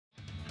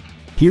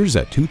Here's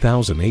a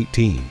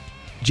 2018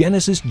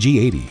 Genesis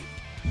G80.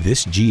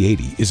 This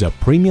G80 is a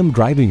premium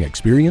driving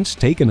experience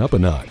taken up a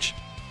notch.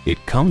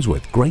 It comes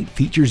with great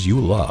features you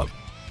love: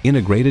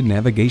 integrated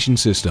navigation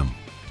system,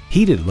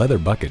 heated leather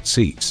bucket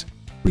seats,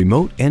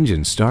 remote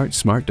engine start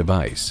smart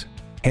device,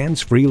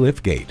 hands-free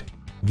liftgate,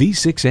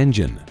 V6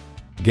 engine,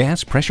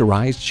 gas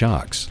pressurized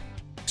shocks,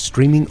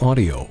 streaming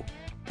audio,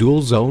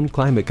 dual zone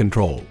climate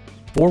control,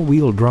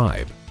 four-wheel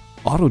drive,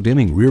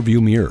 auto-dimming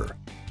rearview mirror,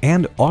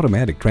 and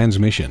automatic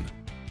transmission.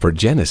 For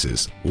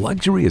Genesis,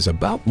 luxury is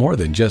about more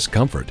than just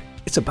comfort.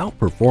 It's about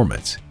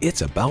performance,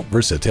 it's about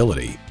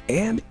versatility,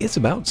 and it's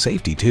about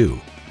safety too.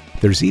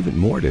 There's even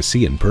more to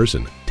see in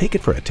person. Take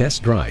it for a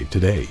test drive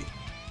today.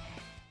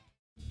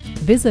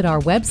 Visit our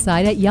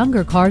website at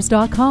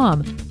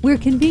youngercars.com. We're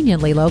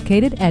conveniently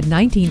located at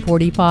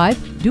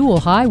 1945 Dual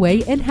Highway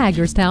in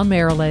Hagerstown,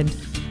 Maryland.